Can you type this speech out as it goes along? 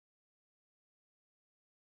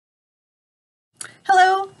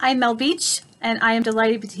I'm Mel Beach, and I am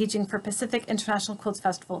delighted to be teaching for Pacific International Quilt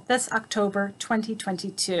Festival this October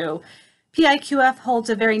 2022. PIQF holds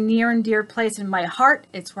a very near and dear place in my heart.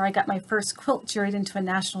 It's where I got my first quilt juried into a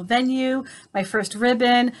national venue, my first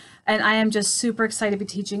ribbon, and I am just super excited to be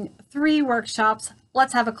teaching 3 workshops.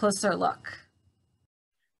 Let's have a closer look.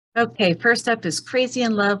 Okay, first up is Crazy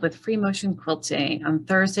in Love with Free-Motion Quilting on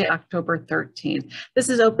Thursday, October 13th. This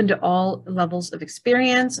is open to all levels of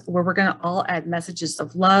experience, where we're going to all add messages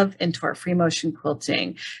of love into our free-motion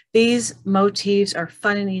quilting. These motifs are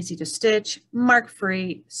fun and easy to stitch,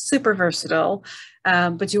 mark-free, super versatile,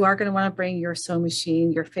 but you are going to want to bring your sewing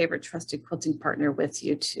machine, your favorite trusted quilting partner, with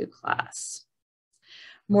you to class.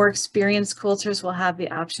 More experienced quilters will have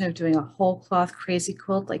the option of doing a whole cloth crazy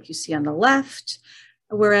quilt like you see on the left.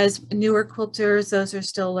 Whereas newer quilters, those who are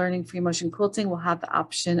still learning free motion quilting, will have the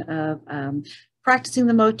option of practicing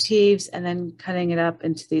the motifs and then cutting it up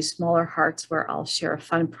into these smaller hearts, where I'll share a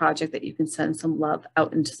fun project that you can send some love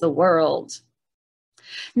out into the world.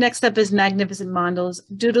 Next up is Magnficent Mandalas,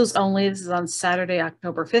 Doodles Only. This is on Saturday,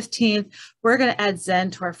 October 15th. We're going to add Zen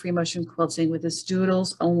to our free motion quilting with this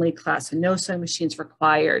Doodles Only class, and no sewing machines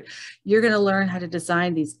required. You're going to learn how to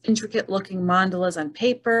design these intricate looking mandalas on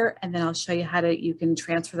paper, and then I'll show you how you can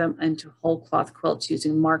transfer them into whole cloth quilts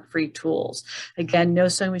using mark-free tools. Again, no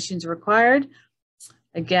sewing machines required.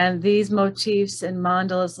 Again, these motifs and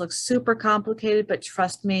mandalas look super complicated, but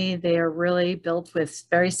trust me, they are really built with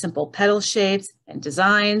very simple petal shapes and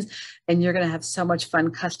designs, and you're going to have so much fun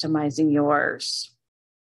customizing yours.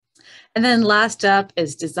 And then last up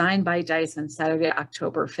is Design by Dice on Saturday,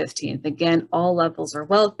 October 15th. Again, all levels are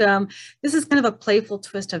welcome. This is kind of a playful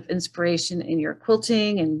twist of inspiration in your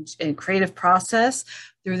quilting and creative process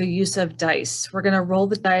through the use of dice. We're going to roll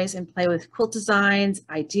the dice and play with quilt designs,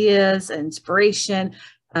 ideas, and inspiration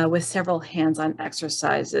with several hands-on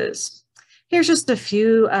exercises. Here's just a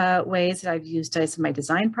few ways that I've used dice in my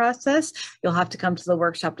design process. You'll have to come to the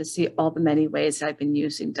workshop to see all the many ways that I've been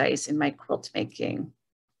using dice in my quilt making.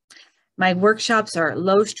 My workshops are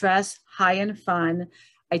low stress, high and fun.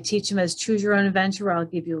 I teach them as choose your own adventure, where I'll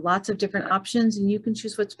give you lots of different options and you can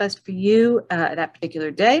choose what's best for you that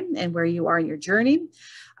particular day and where you are in your journey.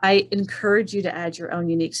 I encourage you to add your own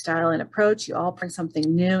unique style and approach. You all bring something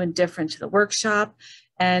new and different to the workshop,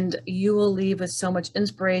 and you will leave with so much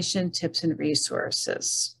inspiration, tips, and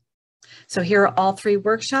resources. So here are all 3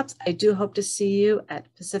 workshops. I do hope to see you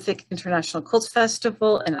at Pacific International Quilt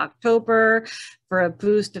Festival in October for a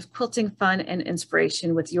boost of quilting fun and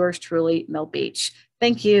inspiration with yours truly, Mel Beach.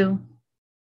 Thank you.